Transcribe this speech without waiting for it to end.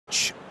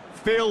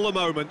Feel the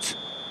moment.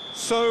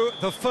 So,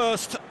 the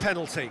first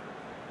penalty.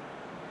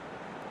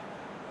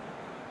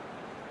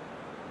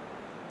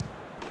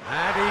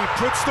 And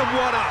he puts them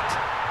one up.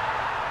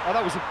 Oh,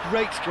 that was a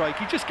great strike.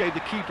 He just gave the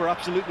keeper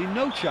absolutely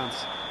no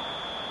chance.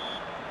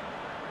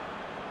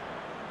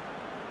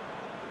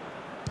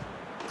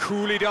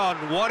 Coolly done,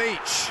 one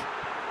each.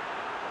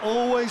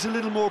 Always a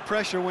little more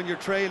pressure when you're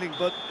trailing,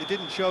 but it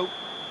didn't show.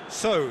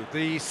 So,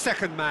 the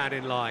second man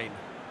in line.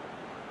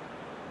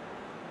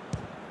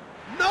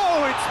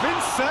 No, it's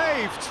been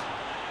saved!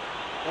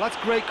 Well, that's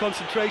great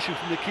concentration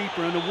from the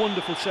keeper and a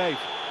wonderful save.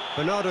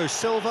 Bernardo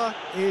Silva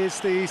is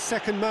the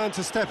second man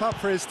to step up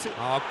for his team.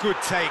 Oh, good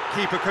take.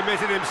 Keeper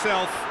committed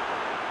himself.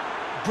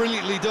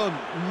 Brilliantly done.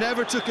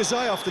 Never took his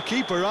eye off the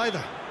keeper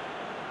either.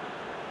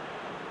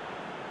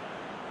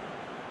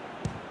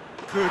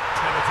 Good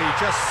penalty,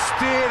 just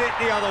steered it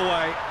the other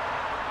way.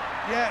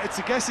 Yeah, it's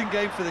a guessing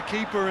game for the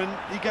keeper and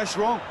he guessed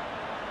wrong.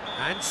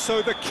 And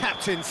so the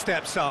captain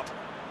steps up.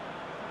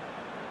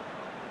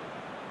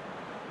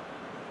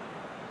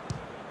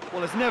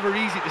 Well, it's never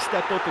easy to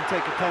step up and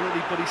take a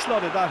penalty, but he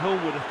slotted that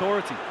home with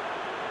authority.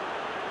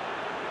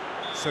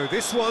 So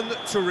this one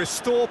to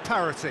restore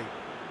parity.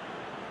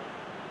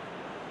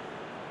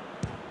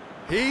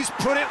 He's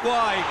put it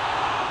wide.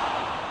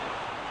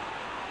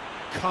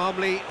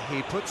 Calmly,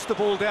 he puts the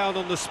ball down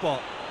on the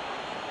spot.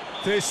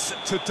 This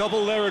to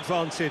double their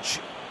advantage.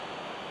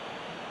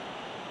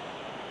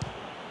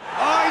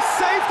 Oh, he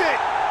saved it!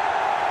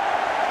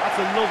 That's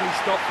a lovely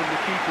stop from the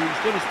keeper.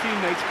 He's done his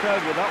teammates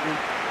proud with that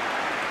one.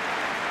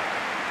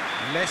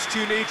 Lest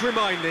you need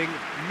reminding,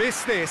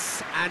 miss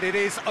this and it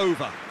is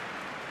over.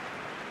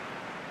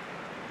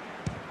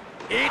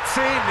 It's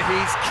in,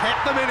 he's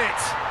kept them in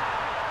it.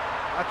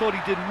 I thought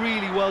he did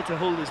really well to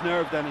hold his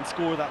nerve then and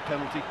score that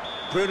penalty.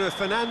 Bruno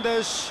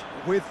Fernandes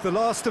with the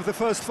last of the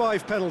first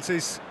 5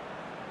 penalties.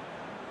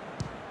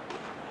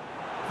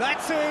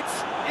 That's it,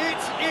 it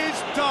is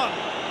done.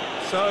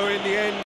 So in the end...